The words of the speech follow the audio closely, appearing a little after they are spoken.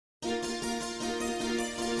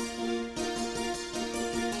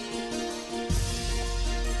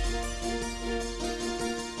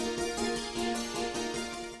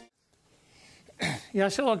Yeah,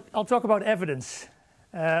 so I'll talk about evidence.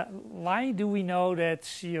 Why do we know that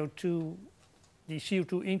the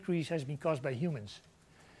CO2 increase has been caused by humans?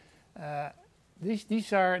 This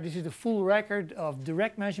is the full record of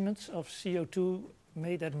direct measurements of CO2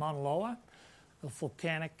 made at Mauna Loa, a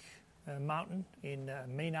volcanic mountain in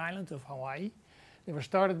main island of Hawaii. They were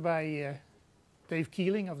started by Dave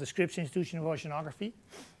Keeling of the Scripps Institution of Oceanography.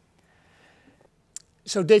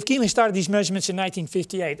 So Dave Keeling started these measurements in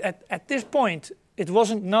 1958. At this point, it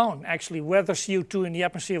wasn't known actually whether CO2 in the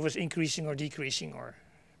atmosphere was increasing or decreasing or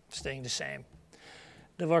staying the same.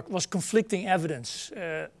 There was conflicting evidence.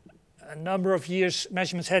 A number of years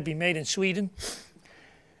measurements had been made in Sweden,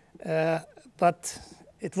 but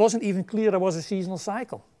it wasn't even clear there was a seasonal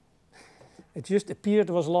cycle. It just appeared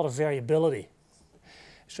there was a lot of variability.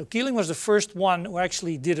 So Keeling was the first one who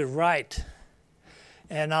actually did it right.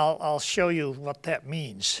 And I'll show you what that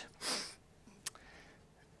means.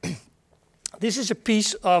 This is a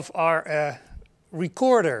piece of our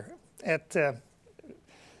recorder at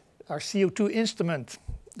our CO2 instrument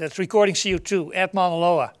that's recording CO2 at Mauna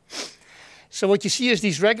Loa. So what you see is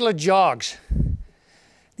these regular jogs.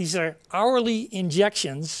 These are hourly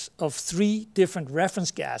injections of 3 different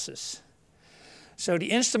reference gases. So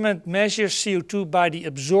the instrument measures CO2 by the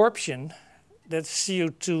absorption that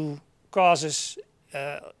CO2 causes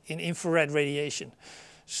in infrared radiation.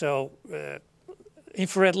 So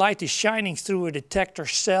infrared light is shining through a detector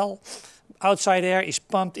cell. Outside air is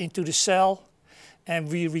pumped into the cell, and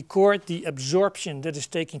we record the absorption that is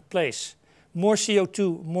taking place. More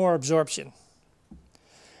CO2, more absorption.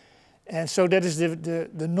 And so that is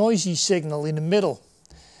the noisy signal in the middle,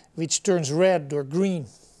 which turns red or green.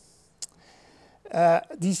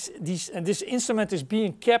 This instrument is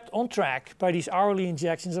being kept on track by these hourly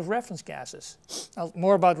injections of reference gases.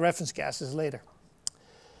 More about reference gases later.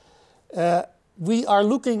 We are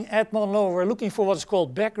looking at Mauna Loa, we're looking for what's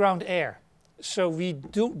called background air. So we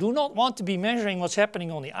do not want to be measuring what's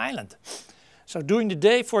happening on the island. So during the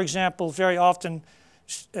day, for example, very often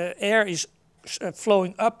air is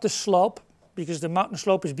flowing up the slope because the mountain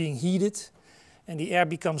slope is being heated and the air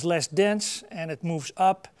becomes less dense and it moves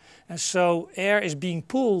up. And so air is being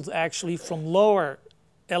pulled actually from lower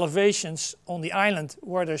elevations on the island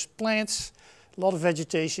where there's plants, a lot of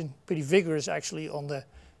vegetation, pretty vigorous actually on the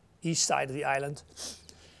east side of the island,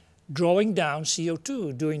 drawing down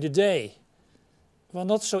CO2 during the day. We're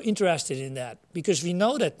not so interested in that because we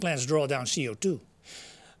know that plants draw down CO2.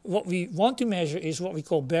 What we want to measure is what we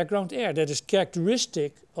call background air that is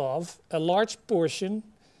characteristic of a large portion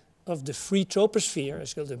of the free troposphere,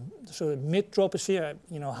 so the mid-troposphere,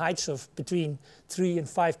 heights of between 3 and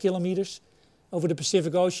 5 kilometers over the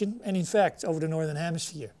Pacific Ocean, and in fact over the Northern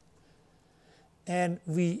Hemisphere. And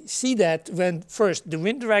we see that when first the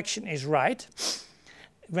wind direction is right,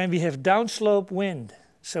 when we have downslope wind,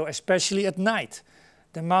 so especially at night,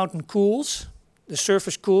 the mountain cools, the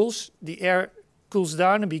surface cools, the air cools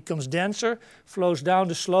down and becomes denser, flows down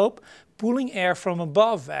the slope, pulling air from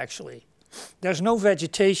above actually. There's no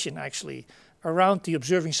vegetation actually around the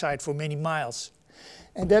observing site for many miles.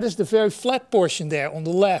 And that is the very flat portion there on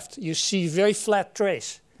the left. You see very flat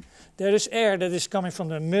trace. There is air that is coming from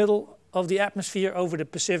the middle of the atmosphere over the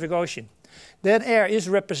Pacific Ocean. That air is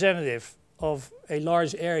representative of a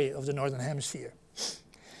large area of the Northern Hemisphere.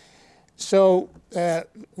 So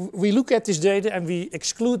we look at this data and we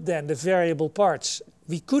exclude then the variable parts.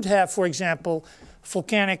 We could have, for example,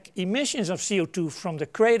 volcanic emissions of CO2 from the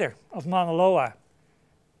crater of Mauna Loa.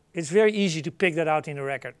 It's very easy to pick that out in the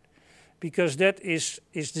record because that is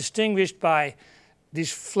distinguished by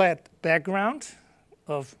this flat background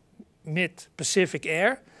of mid-Pacific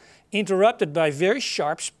air interrupted by very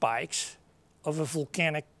sharp spikes of a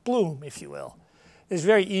volcanic plume, if you will. It's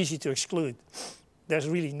very easy to exclude. There's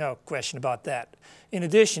really no question about that. In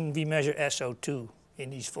addition, we measure SO2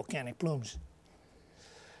 in these volcanic plumes.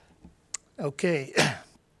 Okay.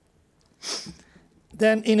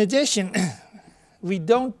 Then in addition, we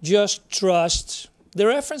don't just trust the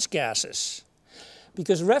reference gases,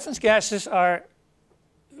 because reference gases are,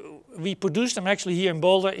 we produce them actually here in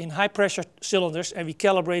Boulder in high pressure cylinders and we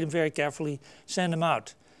calibrate them very carefully, send them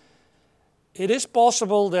out. It is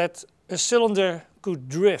possible that a cylinder could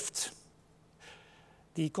drift.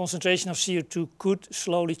 The concentration of CO2 could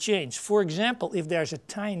slowly change. For example, if there's a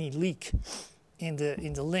tiny leak in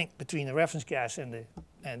the link between the reference gas and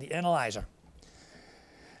the analyzer.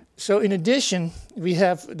 So in addition, we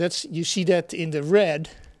have, you see that in the red,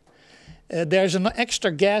 there's an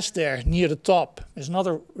extra gas there near the top. There's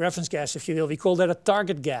another reference gas, if you will. We call that a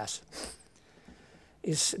target gas.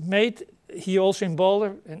 It's made here also in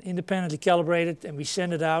Boulder and independently calibrated, and we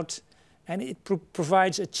send it out, and it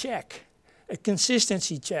provides a check. a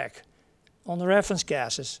consistency check on the reference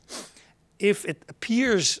gases. If it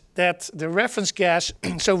appears that the reference gas,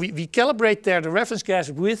 so we calibrate there the reference gas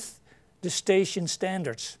with the station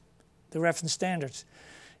standards, the reference standards.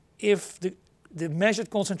 If the measured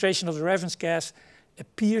concentration of the reference gas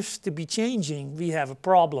appears to be changing, we have a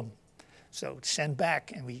problem. So send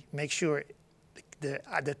back and we make sure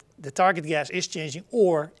the target gas is changing,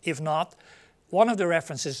 or if not, one of the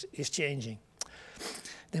references is changing.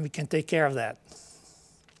 Then we can take care of that.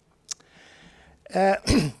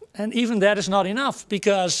 And even that is not enough,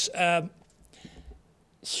 because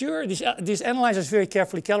sure, this analyzer is very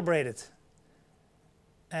carefully calibrated.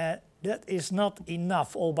 That is not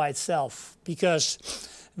enough all by itself, because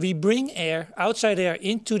we bring air, outside air,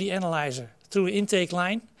 into the analyzer through an intake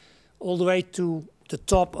line all the way to the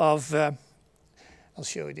top of, I'll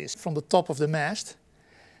show you this, from the top of the mast.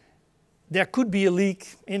 There could be a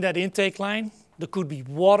leak in that intake line. There could be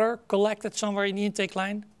water collected somewhere in the intake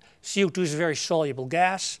line. CO2 is a very soluble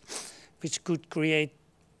gas, which could create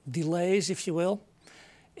delays, if you will.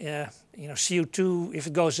 You know, CO2, if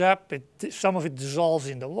it goes up, some of it dissolves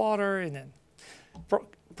in the water, and then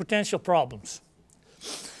potential problems.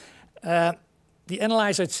 The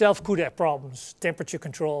analyzer itself could have problems: temperature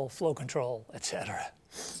control, flow control, etc.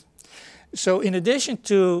 So in addition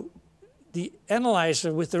to the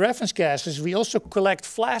analyzer with the reference gases, we also collect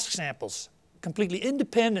flask samples, completely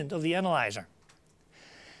independent of the analyzer.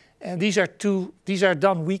 And these are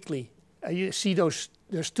done weekly. You see there's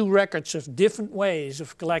two records of different ways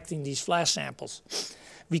of collecting these flask samples.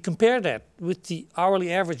 We compare that with the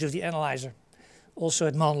hourly average of the analyzer, also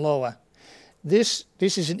at Mauna Loa. This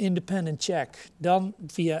is an independent check done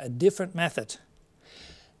via a different method.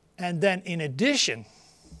 And then in addition,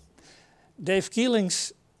 Dave Keeling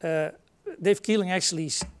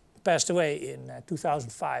actually passed away in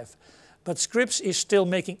 2005. But Scripps is still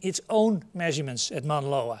making its own measurements at Mauna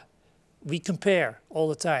Loa. We compare all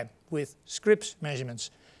the time with Scripps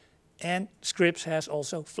measurements. And Scripps has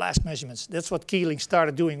also flask measurements. That's what Keeling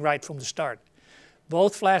started doing right from the start.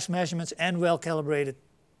 Both flask measurements and well-calibrated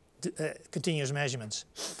continuous measurements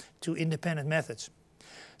to independent methods.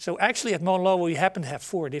 So actually at Mauna Loa we happen to have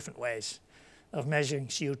 4 different ways of measuring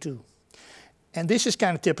CO2. And this is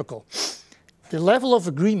kind of typical. The level of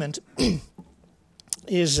agreement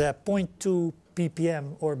is 0.2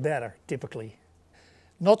 ppm or better, typically.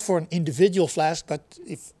 Not for an individual flask, but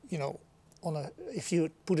if you know, if you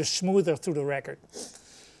put a smoother through the record,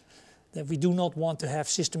 that we do not want to have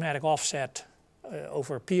systematic offset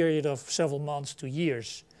over a period of several months to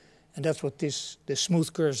years, and that's what the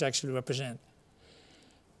smooth curves actually represent.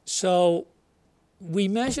 So we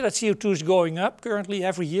measure that CO2 is going up currently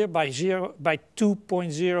every year by 2.0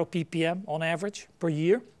 ppm on average per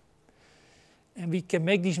year. And we can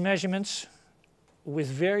make these measurements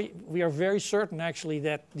with we are very certain actually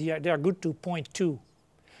that they are good to 0.2.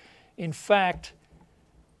 In fact,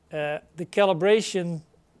 the calibration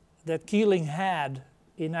that Keeling had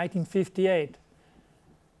in 1958,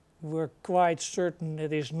 we're quite certain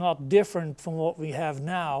it is not different from what we have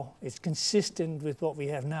now. It's consistent with what we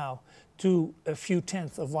have now to a few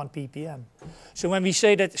tenths of 1 ppm. So when we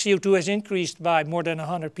say that CO2 has increased by more than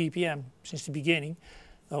 100 ppm since the beginning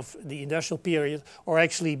of the industrial period, or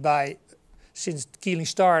actually since Keeling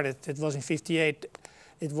started, it was in 58,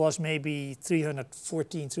 it was maybe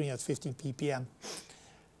 314, 315 ppm.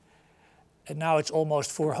 And now it's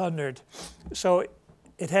almost 400. So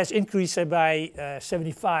it has increased by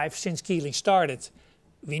 75 since Keeling started.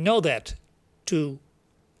 We know that to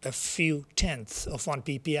a few tenths of 1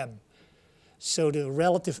 ppm. So the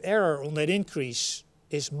relative error on that increase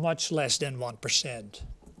is much less than 1%.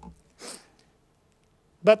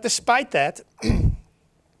 But despite that,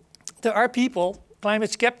 there are people,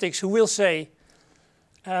 climate skeptics, who will say,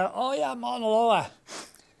 oh yeah, Mauna Loa,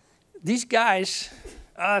 these guys,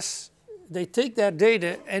 they take that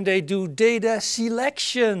data and they do data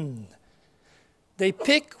selection. They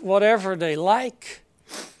pick whatever they like,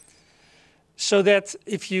 so that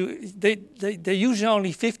if they use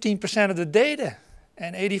only 15% of the data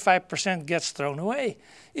and 85% gets thrown away.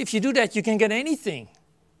 If you do that, you can get anything.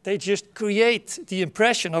 They just create the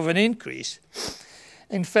impression of an increase.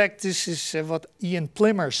 In fact, this is what Ian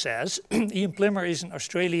Plimmer says. Ian Plimmer is an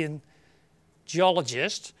Australian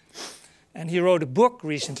geologist, and he wrote a book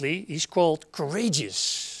recently. He's called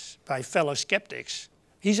Courageous by fellow skeptics.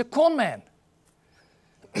 He's a con man.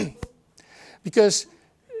 Because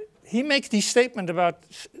he makes this statement about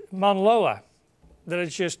Mauna Loa, that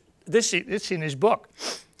it's just, it's in his book.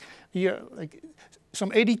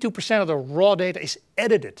 Some 82% of the raw data is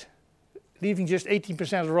edited, leaving just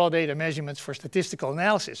 18% of the raw data measurements for statistical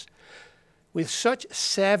analysis. with such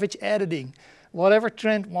savage editing, whatever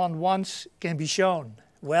trend one wants can be shown.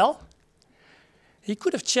 Well, he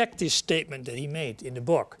could have checked this statement that he made in the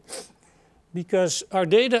book, because our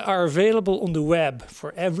data are available on the web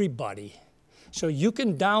for everybody. So you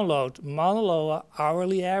can download Mauna Loa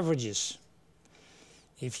hourly averages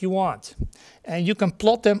if you want, and you can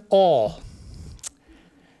plot them all.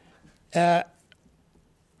 And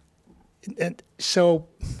so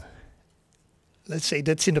let's say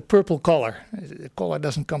that's in the purple color. The color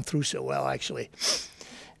doesn't come through so well, actually.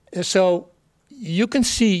 So you can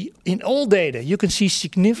see in all data, you can see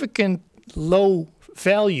significant low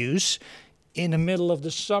values in the middle of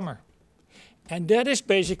the summer. And that is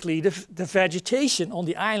basically the vegetation on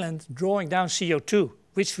the island drawing down CO2,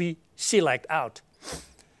 which we select out.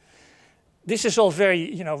 This is all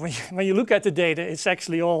very, you know, when you look at the data, it's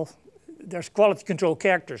actually all, there's quality control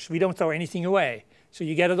characters. We don't throw anything away, so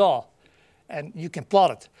you get it all. And you can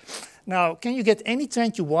plot it. Now, can you get any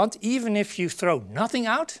trend you want, even if you throw nothing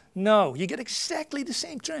out? No, you get exactly the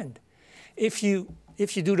same trend. If you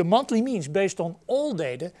do the monthly means based on all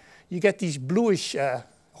data, you get these bluish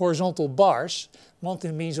horizontal bars,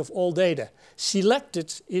 monthly means of all data.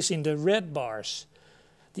 Selected is in the red bars.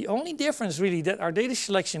 The only difference really that our data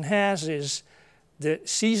selection has is the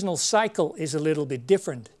seasonal cycle is a little bit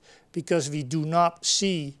different, because we do not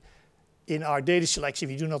see, in our data selection,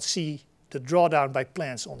 we do not see the drawdown by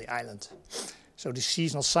plants on the island. So the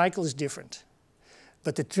seasonal cycle is different.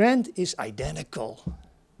 But the trend is identical.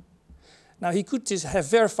 Now he could just have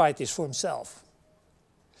verified this for himself.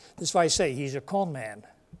 That's why I say he's a con man.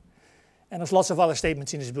 And there's lots of other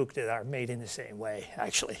statements in his book that are made in the same way,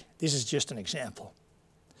 actually. This is just an example.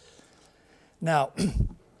 Now,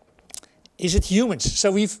 is it humans?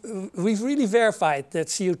 So we've really verified that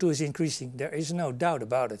CO2 is increasing. There is no doubt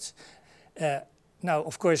about it. Now,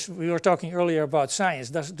 of course, we were talking earlier about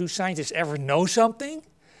science. Do scientists ever know something?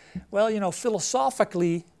 Well, you know,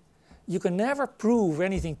 philosophically, you can never prove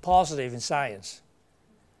anything positive in science.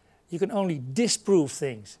 You can only disprove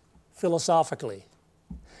things philosophically.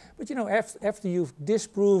 But you know, after you've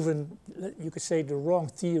disproven, you could say, the wrong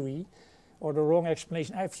theory or the wrong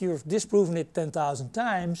explanation, after you've disproven it 10,000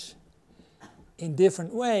 times in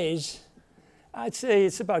different ways, I'd say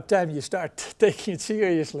it's about time you start taking it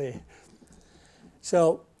seriously.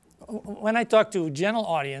 So when I talk to a general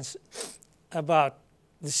audience about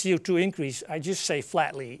the CO2 increase, I just say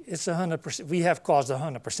flatly, it's 100%. We have caused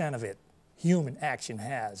 100% of it. Human action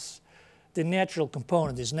has. The natural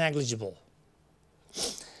component is negligible.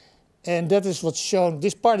 And that is what's shown.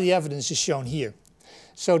 This part of the evidence is shown here.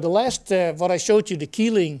 So the last, what I showed you, the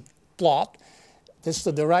Keeling plot, that's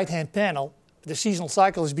the right-hand panel, the seasonal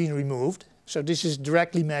cycle has been removed. So this is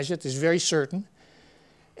directly measured, it's very certain.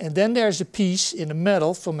 And then there's a piece in the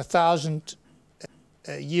middle from 1,000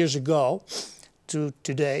 years ago to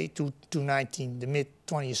today, to the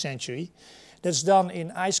mid-20th century. That's done in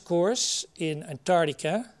ice cores in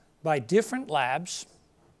Antarctica by different labs,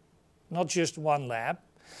 not just one lab,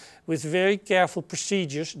 with very careful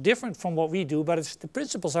procedures, different from what we do, but the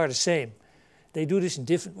principles are the same. They do this in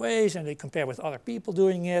different ways, and they compare with other people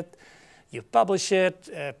doing it. You publish it,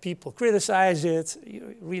 people criticize it,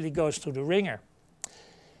 it really goes through the ringer.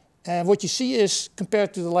 And what you see is,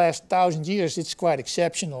 compared to the last 1,000 years, it's quite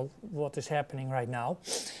exceptional what is happening right now.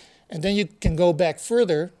 And then you can go back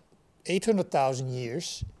further, 800,000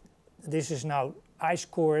 years. This is now ice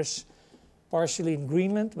cores, partially in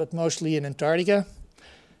Greenland, but mostly in Antarctica,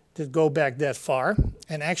 that go back that far.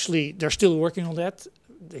 And actually, they're still working on that.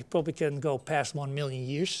 They probably can go past 1 million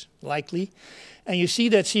years, likely. And you see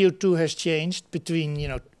that CO2 has changed between, you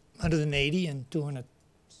know, 180 and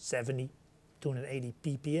 270, 280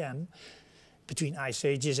 ppm between ice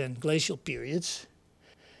ages and glacial periods.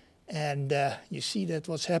 And you see that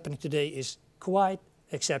what's happening today is quite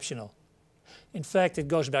exceptional. In fact, it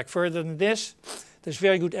goes back further than this. There's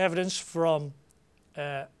very good evidence from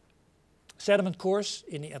sediment cores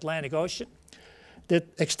in the Atlantic Ocean that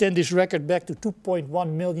extend this record back to 2.1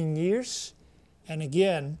 million years. And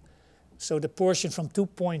again, so the portion from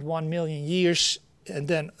 2.1 million years and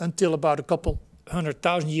then until about a couple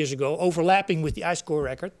 100,000 years ago, overlapping with the ice core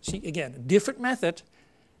record. See, again, a different method.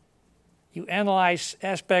 You analyze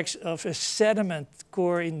aspects of a sediment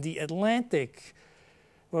core in the Atlantic,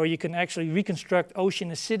 where you can actually reconstruct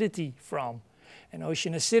ocean acidity from. And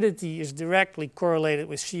ocean acidity is directly correlated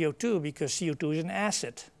with CO2 because CO2 is an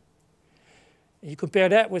acid. You compare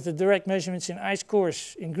that with the direct measurements in ice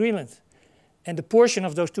cores in Greenland. And the portion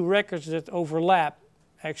of those two records that overlap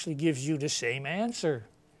actually gives you the same answer.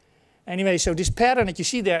 Anyway, so this pattern that you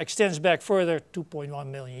see there extends back further 2.1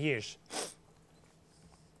 million years.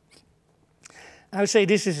 I would say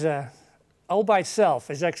this is all by itself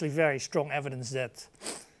is actually very strong evidence that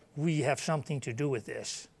we have something to do with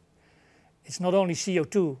this. It's not only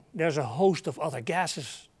CO2, there's a host of other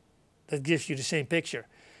gases that gives you the same picture.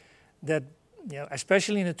 That, you know,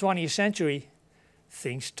 especially in the 20th century,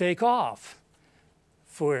 things take off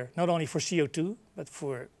for not only for CO2, but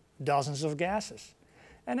for dozens of gases.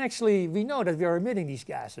 And actually, we know that we are emitting these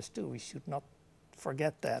gases too. We should not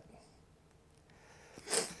forget that.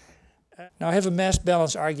 Now I have a mass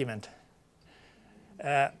balance argument.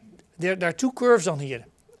 There are two curves on here.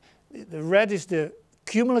 The red is the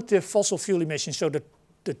cumulative fossil fuel emissions, so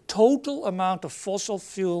the total amount of fossil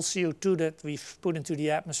fuel CO2 that we've put into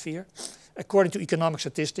the atmosphere, according to economic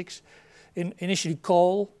statistics. Initially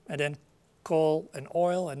coal, and then coal and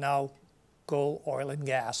oil, and now coal, oil and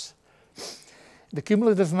gas. The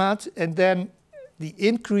cumulative amount, and then the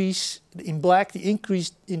increase, in black, the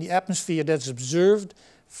increase in the atmosphere that's observed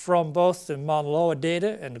from both the Mauna Loa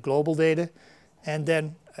data and the global data, and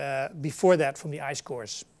then before that from the ice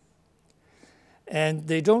cores. And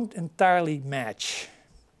they don't entirely match.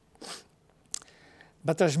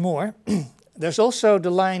 But there's more. There's also the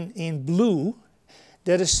line in blue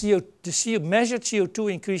that is measured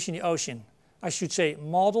CO2 increase in the ocean. I should say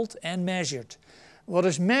modeled and measured. What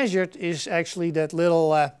is measured is actually that little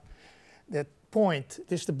that point.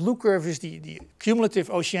 The blue curve is the cumulative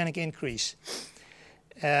oceanic increase.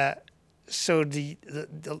 So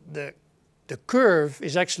the curve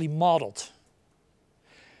is actually modeled.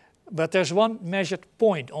 But there's one measured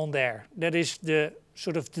point on there. That is the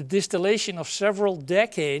sort of the distillation of several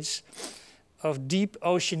decades of deep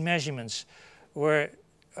ocean measurements, where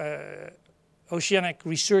oceanic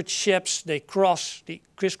research ships, they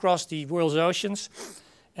crisscross the world's oceans,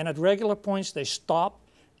 and at regular points they stop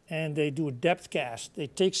and they do a depth cast. They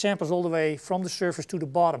take samples all the way from the surface to the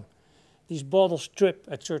bottom. These bottles trip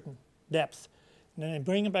at certain depth. And then they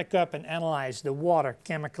bring them back up and analyze the water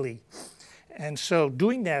chemically. And so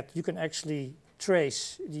doing that, you can actually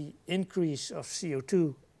trace the increase of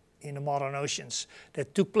CO2 in the modern oceans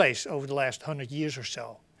that took place over the last 100 years or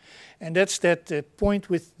so. And that's that point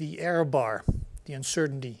with the error bar, the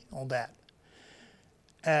uncertainty on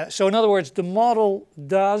that. So in other words, the model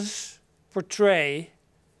does portray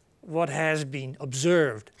what has been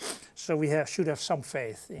observed. So we should have some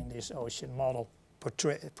faith in this ocean model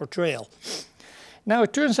portrayal. Now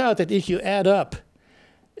it turns out that if you add up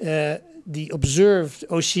the observed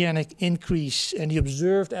oceanic increase and the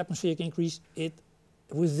observed atmospheric increase, it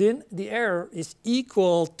within the error is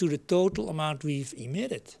equal to the total amount we've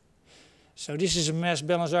emitted. So this is a mass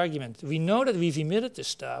balance argument. We know that we've emitted this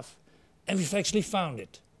stuff, and we've actually found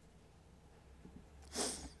it.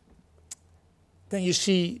 Then you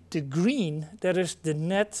see the green, that is the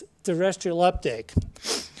net terrestrial uptake.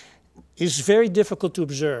 It's very difficult to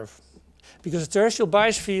observe, because the terrestrial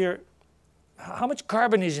biosphere, how much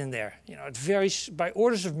carbon is in there? You know, it varies by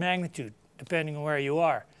orders of magnitude, depending on where you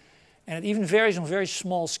are. And it even varies on very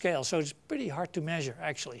small scale, so it's pretty hard to measure,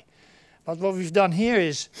 actually. But what we've done here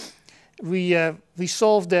is we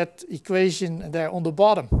solved that equation there on the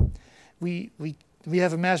bottom. We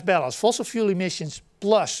have a mass balance. Fossil fuel emissions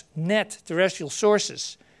plus net terrestrial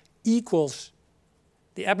sources equals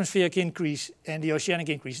the atmospheric increase and the oceanic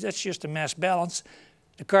increase. That's just a mass balance.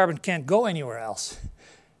 The carbon can't go anywhere else.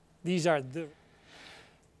 These are the...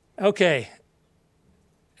 Okay,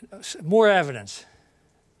 more evidence.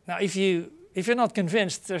 Now, if you're not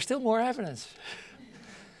convinced, there's still more evidence.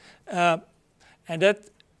 And that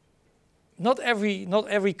not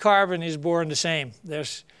every carbon is born the same.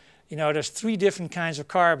 There's three different kinds of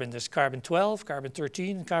carbon. There's carbon 12, carbon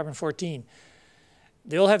 13, and carbon 14.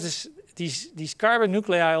 They all have these carbon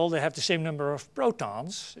nuclei. All they have the same number of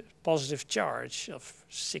protons, positive charge of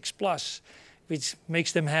 6+, which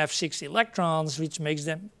makes them have 6 electrons, which makes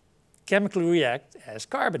them chemically react as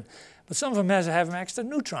carbon. But some of them have an extra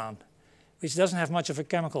neutron, which doesn't have much of a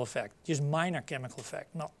chemical effect, just minor chemical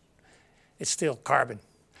effect. No, it's still carbon.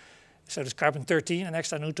 So there's carbon 13, an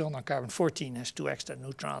extra neutron, and carbon 14 has 2 extra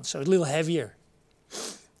neutrons, so it's a little heavier.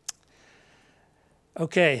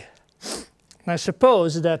 Okay, now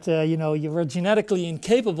suppose that you were genetically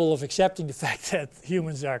incapable of accepting the fact that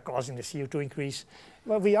humans are causing the CO2 increase,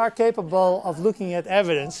 but we are capable of looking at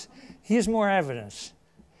evidence. Here's more evidence.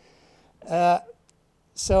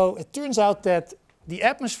 So it turns out that the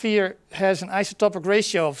atmosphere has an isotopic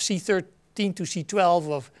ratio of C13 to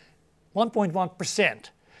C12 of 1.1%.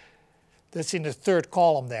 That's in the third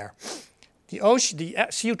column there. The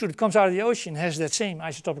CO2 that comes out of the ocean has that same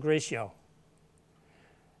isotopic ratio.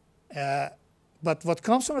 But what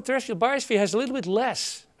comes from the terrestrial biosphere has a little bit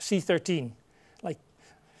less C13. Like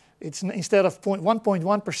it's instead of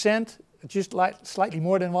 1.1%, just slightly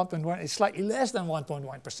more than 1.1, it's slightly less than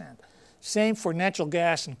 1.1%. Same for natural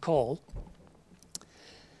gas and coal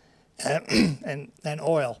and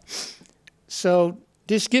oil. So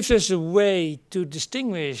this gives us a way to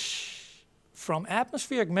distinguish from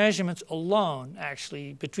atmospheric measurements alone,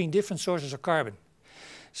 actually, between different sources of carbon.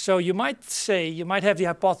 So you might say, you might have the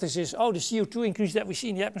hypothesis, oh, the CO2 increase that we see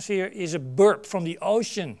in the atmosphere is a burp from the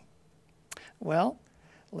ocean. Well,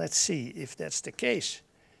 let's see if that's the case.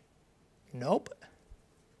 Nope,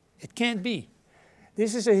 it can't be.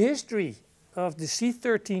 This is a history of the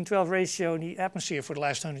C13-12 ratio in the atmosphere for the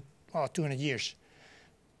last 200 years.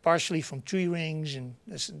 Partially from tree rings, and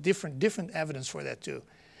there's different evidence for that too.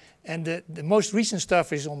 And the most recent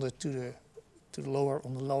stuff is on the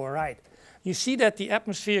lower right. You see that the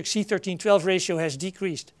atmospheric C13-12 ratio has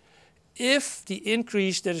decreased. If the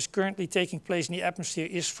increase that is currently taking place in the atmosphere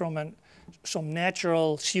is from some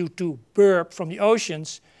natural CO2 burp from the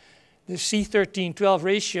oceans, the C13-12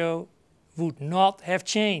 ratio would not have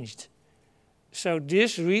changed. So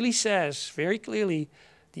this really says very clearly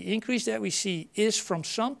the increase that we see is from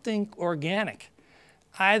something organic,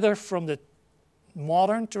 either from the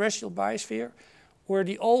modern terrestrial biosphere or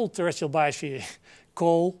the old terrestrial biosphere,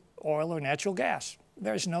 coal, oil, or natural gas.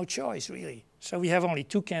 There is no choice, really. So we have only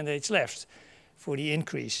two candidates left for the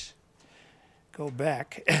increase. Go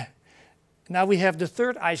back. Now we have the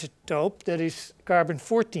third isotope, that is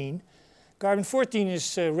carbon-14. Carbon-14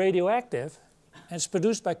 is radioactive, and it's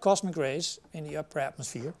produced by cosmic rays in the upper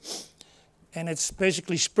atmosphere. And it's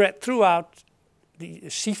basically spread throughout the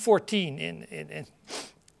C14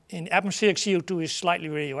 in atmospheric CO2 is slightly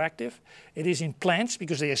radioactive. It is in plants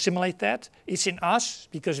because they assimilate that. It's in us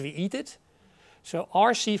because we eat it. So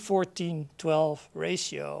our C14-12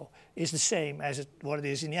 ratio is the same as what it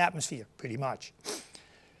is in the atmosphere, pretty much.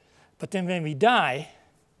 But then when we die,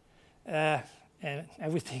 and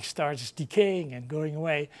everything starts decaying and going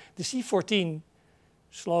away, the C14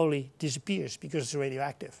 slowly disappears because it's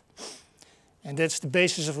radioactive. And that's the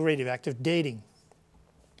basis of radioactive dating.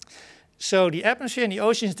 So the atmosphere and the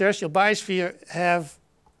oceans, terrestrial biosphere have,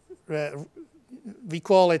 we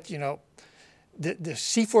call it, the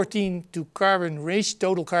C14 to carbon ratio,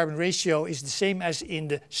 total carbon ratio is the same as in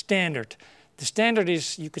the standard. The standard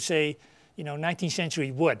is, you could say, 19th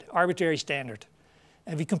century wood, arbitrary standard.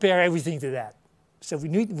 And we compare everything to that. So we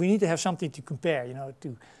need to have something to compare,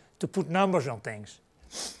 to put numbers on things.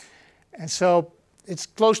 And so it's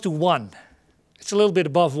close to 1. It's a little bit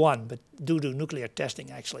above 1, but due to nuclear testing,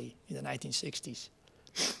 actually, in the 1960s.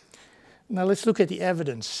 Now let's look at the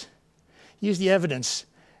evidence. Here's the evidence.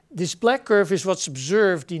 This black curve is what's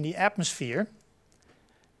observed in the atmosphere.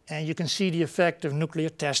 And you can see the effect of nuclear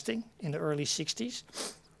testing in the early 60s.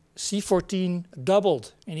 C14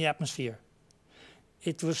 doubled in the atmosphere.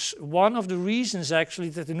 It was one of the reasons, actually,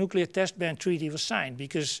 that the Nuclear Test Ban Treaty was signed,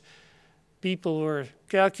 because people were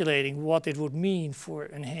calculating what it would mean for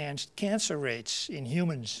enhanced cancer rates in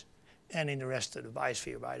humans and in the rest of the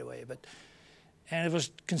biosphere, by the way. And it was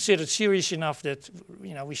considered serious enough that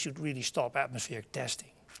we should really stop atmospheric testing.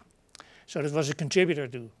 So that was a contributor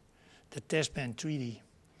to the Test Ban Treaty.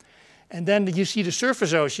 And then you see the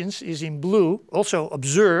surface oceans is in blue, also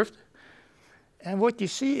observed. And what you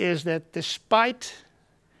see is that despite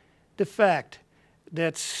the fact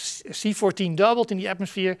that C14 doubled in the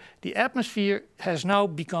atmosphere has now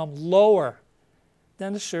become lower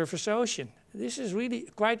than the surface ocean. This is really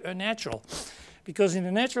quite unnatural, because in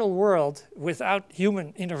the natural world, without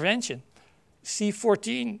human intervention,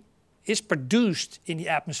 C14 is produced in the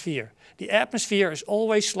atmosphere. The atmosphere is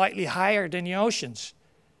always slightly higher than the oceans,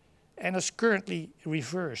 and is currently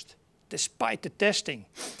reversed, despite the testing.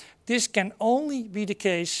 This can only be the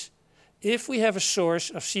case if we have a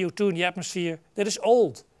source of CO2 in the atmosphere that is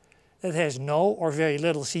old, that has no or very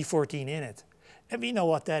little C14 in it. And we know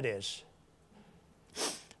what that is.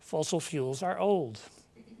 Fossil fuels are old.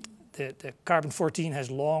 The carbon-14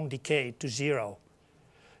 has long decayed to 0.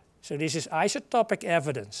 So this is isotopic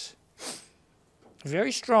evidence,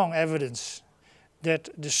 very strong evidence that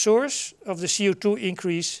the source of the CO2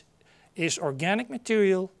 increase is organic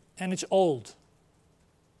material and it's old.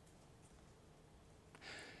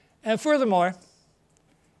 And furthermore,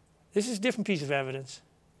 this is a different piece of evidence.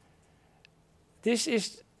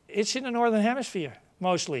 It's in the northern hemisphere,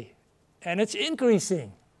 mostly, and it's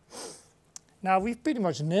increasing. Now, we've pretty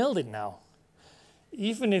much nailed it now,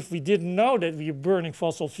 even if we didn't know that we are burning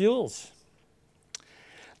fossil fuels.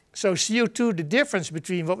 So CO2, the difference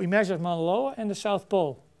between what we measure at Mauna Loa and the South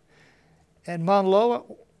Pole. And Mauna Loa,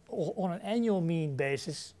 on an annual mean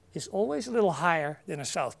basis, is always a little higher than the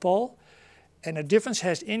South Pole. And the difference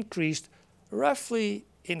has increased roughly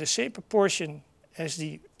in the same proportion as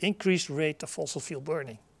the increased rate of fossil fuel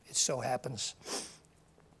burning. It so happens.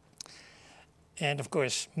 And of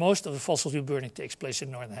course, most of the fossil fuel burning takes place in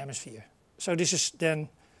the Northern Hemisphere. So this is then,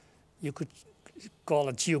 you could call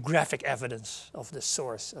it geographic evidence of the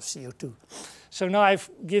source of CO2. So now I've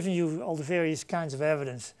given you all the various kinds of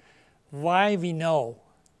evidence why we know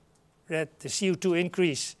that the CO2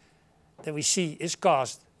 increase that we see is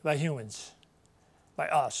caused by humans, by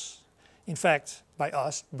us. In fact, by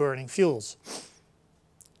us burning fuels.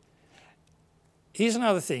 Here's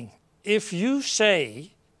another thing. If you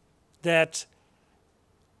say that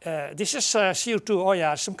this is CO2, oh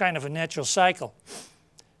yeah, some kind of a natural cycle,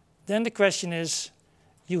 then the question is,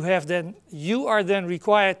 you are then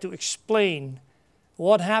required to explain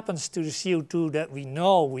what happens to the CO2 that we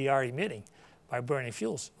know we are emitting by burning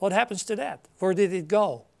fuels. What happens to that? Where did it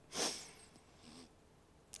go?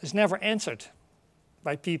 It's never answered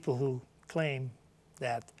by people who claim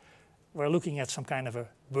that we're looking at some kind of a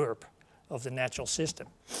burp of the natural system.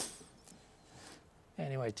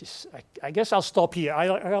 Anyway, I guess I'll stop here. I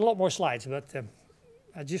got a lot more slides, but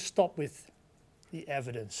I just stop with the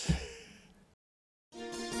evidence.